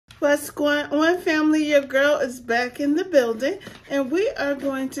What's going on, family? Your girl is back in the building, and we are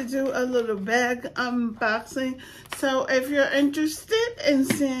going to do a little bag unboxing. So if you're interested in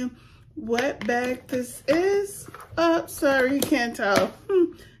seeing what bag this is, oh, sorry, you can't tell.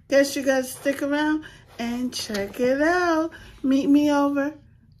 Guess you guys stick around and check it out. Meet me over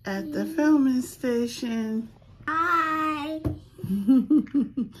at the filming station. Hi.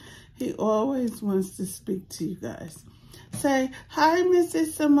 He always wants to speak to you guys. Say, hi,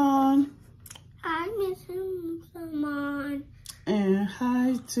 Mrs. Simone. Hi, Mrs. Simone. And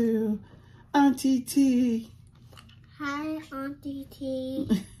hi to Auntie T. Hi, Auntie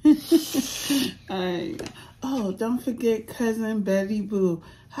T. Oh, don't forget Cousin Betty Boo.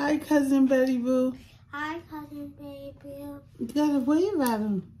 Hi, Cousin Betty Boo. Hi, Cousin Betty Boo. You gotta wave at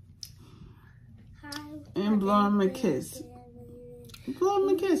him. Hi. And blow him a kiss. Blow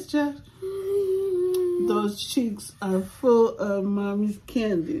him a kiss, Jeff. Those cheeks are full of mommy's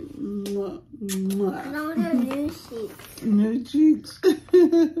candy. Mwah, mwah. No, they're new cheeks. New cheeks.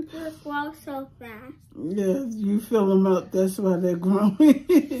 Just walk so fast. Yeah, you fill them up. That's why they're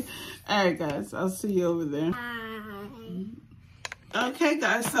growing. All right, guys. I'll see you over there. Hi. Okay,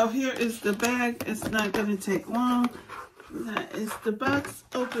 guys. So here is the bag. It's not going to take long. That is the box.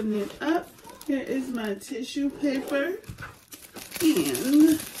 Open it up. Here is my tissue paper.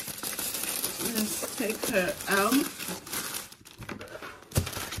 And let's take her out.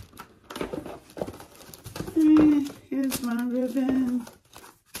 And here's my ribbon.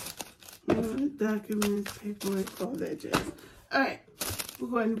 Documents, paperwork, all that jazz. Alright, we're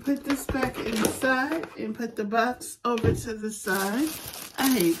going to put this back inside and put the box over to the side. I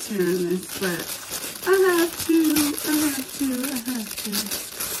hate tearing this, but I have to.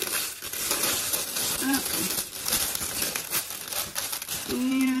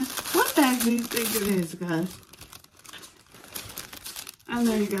 And what bag do you think it is, guys? I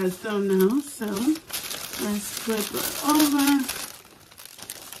know you guys don't know, so let's flip it over.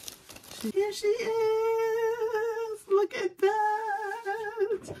 Here she is. Look at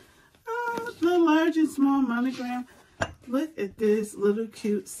that. Oh, the large and small monogram. Look at this little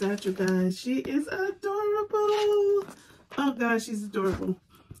cute satchel, guys. She is adorable. Oh, gosh, she's adorable.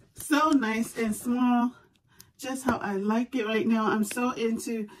 So nice and small. Just how I like it right now. I'm so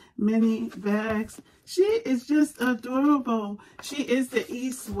into mini bags. She is just adorable. She is the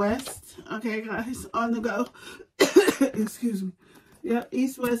East-West. Okay, guys, on the go. Excuse me. Yep,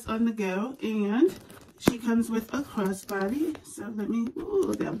 East-West on the go. And she comes with a crossbody. So let me, ooh,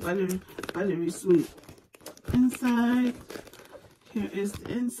 look at buttery sweet. Inside. Here is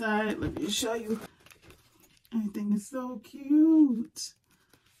the inside. Let me show you. Everything is so cute.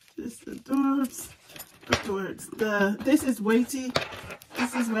 Just adorbs. This is weighty.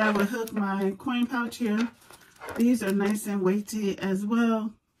 This is where I would hook my coin pouch here. These are nice and weighty as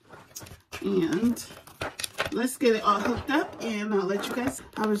well. And let's get it all hooked up and I'll let you guys.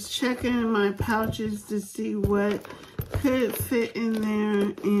 I was checking my pouches to see what could fit in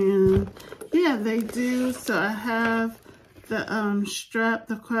there, and yeah, they do. So I have the strap,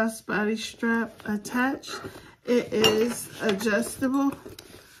 the crossbody strap attached. It is adjustable.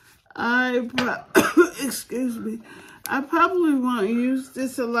 Excuse me. I probably won't use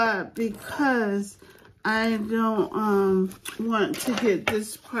this a lot because I don't want to get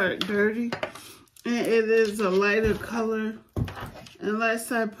this part dirty. And it is a lighter color.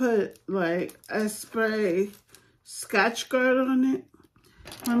 Unless I put like a spray Scotch Guard on it.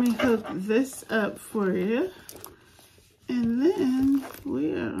 Let me hook this up for you. And then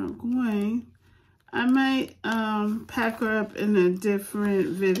we are going... I might pack her up in a different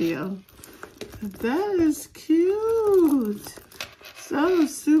video. That is cute. So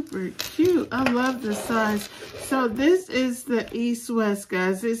super cute. I love the size. So this is the East-West,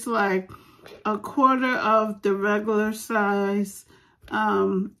 guys. It's like a quarter of the regular size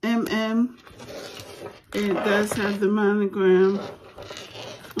MM. It does have the monogram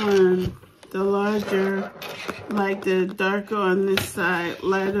on the larger, like the darker on this side,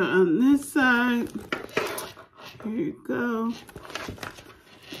 lighter on this side. Here you go.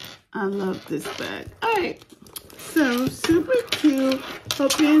 I love this bag. All right, so super cute.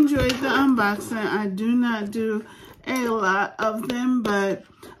 Hope you enjoyed the unboxing. I do not do a lot of them, but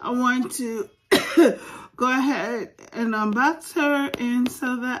I want to go ahead and unbox her, and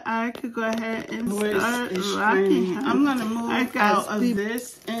so that I could go ahead and start rocking her. I'm gonna move out of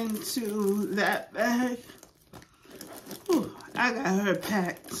this into that bag. Ooh, I got her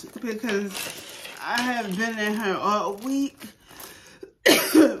packed because I have been in her all week,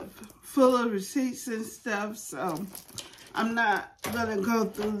 full of receipts and stuff. So I'm not gonna go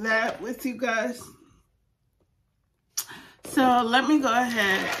through that with you guys. So let me go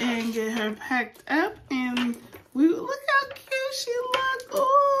ahead and get her packed up, and look how cute she look.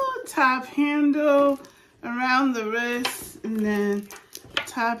 Oh, top handle around the wrist, and then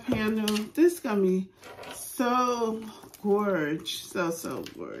top handle. This is gonna be so gorge, so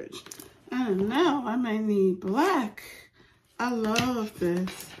gorge. And now I might need black. I love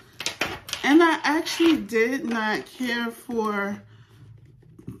this. And I actually did not care for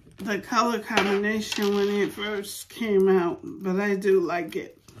the color combination when it first came out, but I do like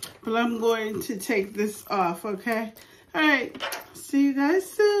it. But I'm going to take this off, okay? All right, see you guys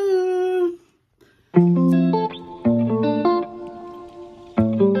soon.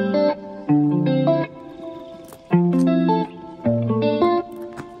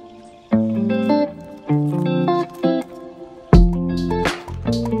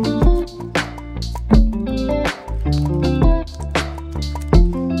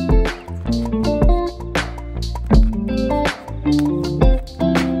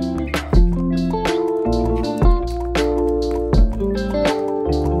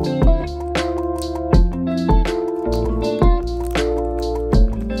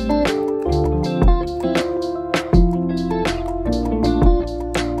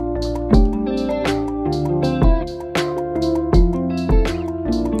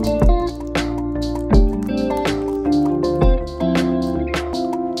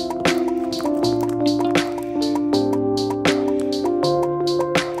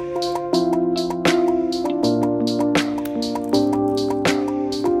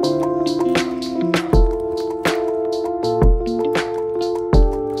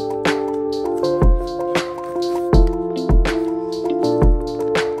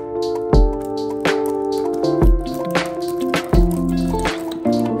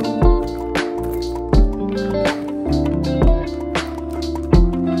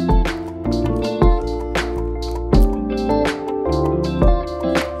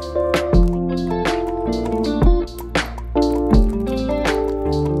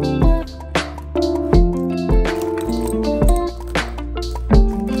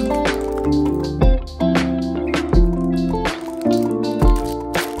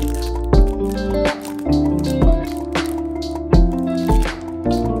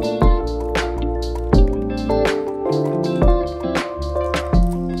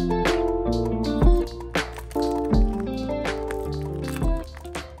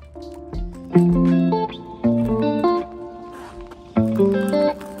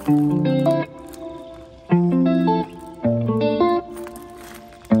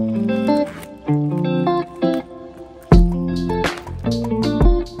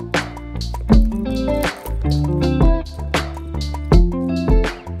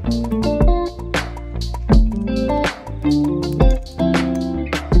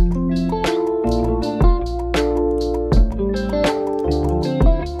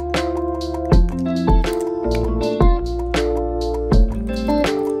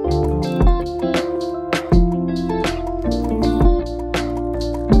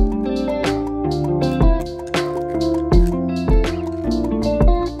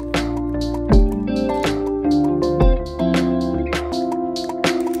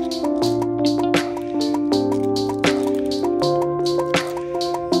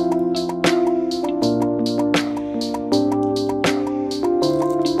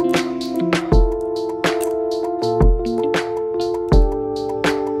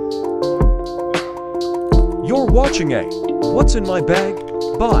 You're watching a What's in My Bag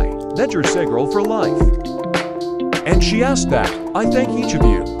by THEJERSEYGIRL for life. And she asked that I thank each of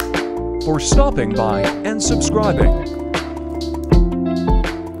you for stopping by and subscribing.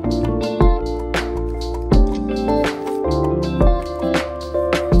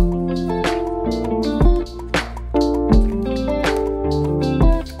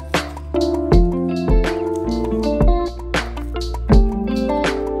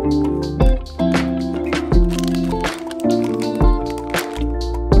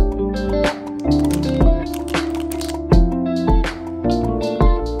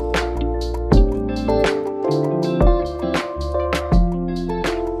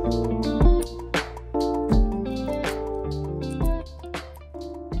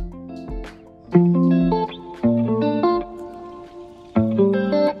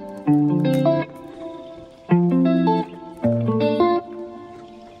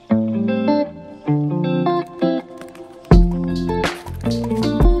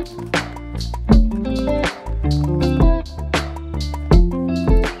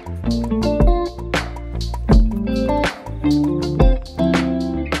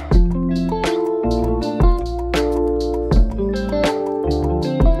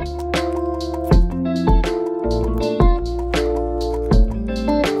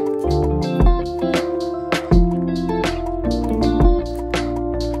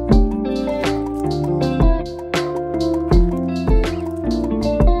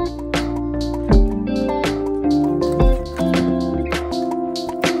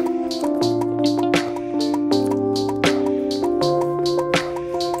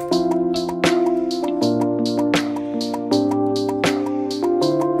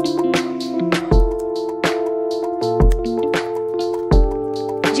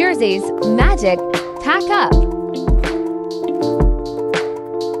 romantic. Pack up.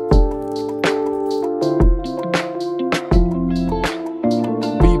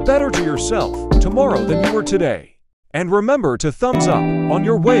 Be better to yourself tomorrow than you were today. And remember to thumbs up on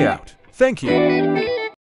your way out. Thank you.